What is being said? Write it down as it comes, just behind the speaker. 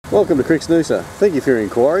Welcome to Cricks Noosa. Thank you for your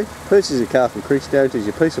inquiry. Purchasing a car from Cricks guarantees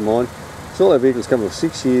you peace of mind. So all our vehicles come with a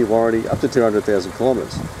 6-year warranty up to 200,000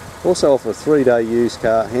 kilometres. Also offer a 3-day used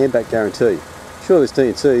car handback guarantee. Sure, there's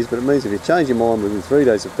T&Cs, but it means if you change your mind within 3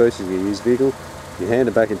 days of purchasing a used vehicle, you hand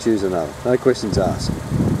it back and choose another. No questions asked.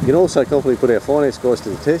 You can also confidently put our finance guys to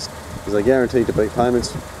the test, as they guarantee to beat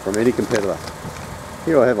payments from any competitor.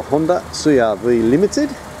 Here I have a Honda CR-V Limited.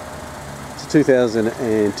 It's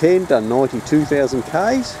 2010, done 92,000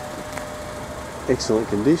 Ks. Excellent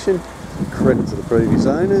condition. Credit to the previous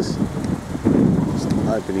owners. Just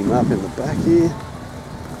open him up in the back here.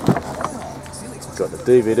 Got the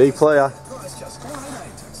DVD player.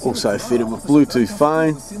 Also fitted with Bluetooth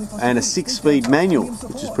phone and a 6-speed manual,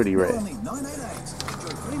 which is pretty rare.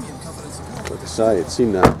 Like I say, it's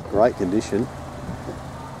in great condition.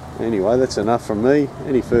 Anyway, that's enough from me.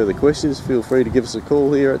 Any further questions, feel free to give us a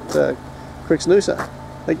call here at Cricks Noosa.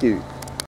 Thank you.